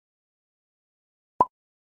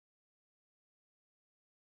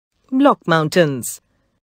block mountains.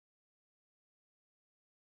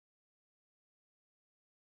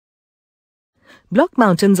 Block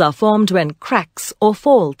mountains are formed when cracks or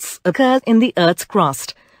faults occur in the Earth's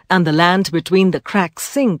crust and the land between the cracks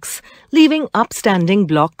sinks, leaving upstanding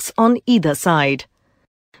blocks on either side.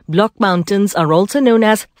 Block mountains are also known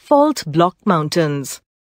as fault block mountains.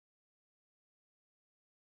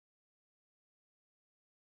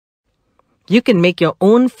 You can make your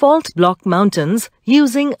own fault block mountains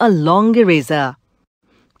using a long eraser.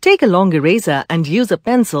 Take a long eraser and use a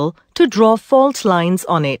pencil to draw fault lines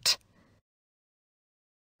on it.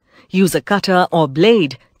 Use a cutter or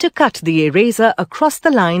blade to cut the eraser across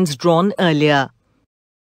the lines drawn earlier.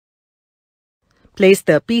 Place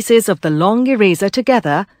the pieces of the long eraser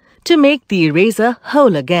together to make the eraser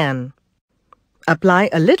whole again. Apply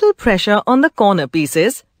a little pressure on the corner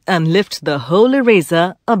pieces and lift the whole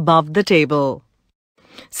eraser above the table.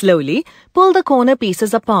 Slowly pull the corner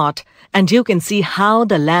pieces apart and you can see how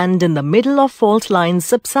the land in the middle of fault lines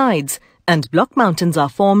subsides and block mountains are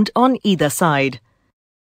formed on either side.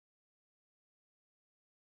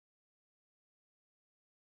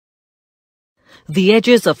 The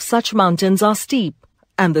edges of such mountains are steep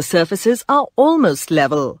and the surfaces are almost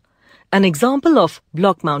level. An example of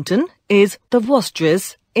block mountain is the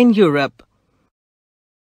Vosges in Europe.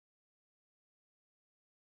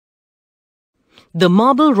 The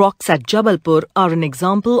marble rocks at Jabalpur are an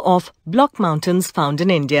example of block mountains found in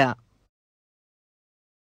India.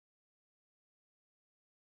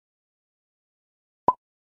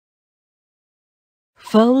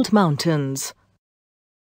 Fold mountains.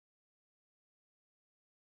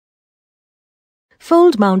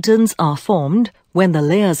 Fold mountains are formed when the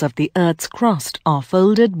layers of the Earth's crust are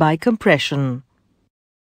folded by compression.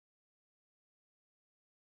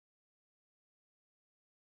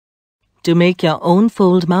 To make your own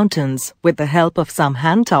fold mountains with the help of some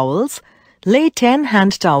hand towels, lay 10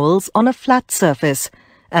 hand towels on a flat surface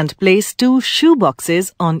and place 2 shoe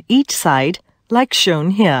boxes on each side like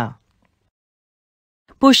shown here.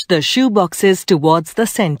 Push the shoe boxes towards the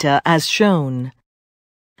center as shown.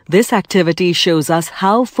 This activity shows us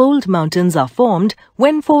how fold mountains are formed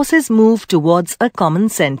when forces move towards a common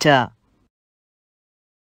center.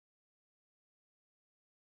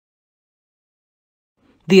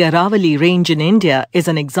 The Aravalli Range in India is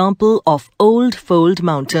an example of old fold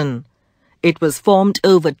mountain. It was formed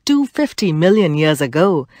over 250 million years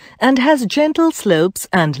ago and has gentle slopes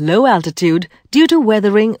and low altitude due to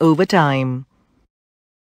weathering over time.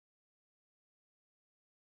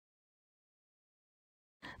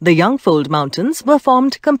 The young fold mountains were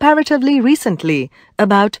formed comparatively recently,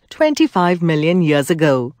 about 25 million years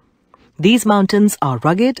ago. These mountains are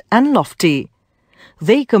rugged and lofty.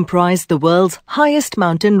 They comprise the world's highest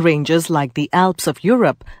mountain ranges like the Alps of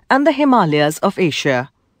Europe and the Himalayas of Asia.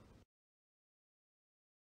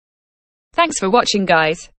 Thanks for watching,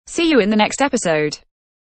 guys. See you in the next episode.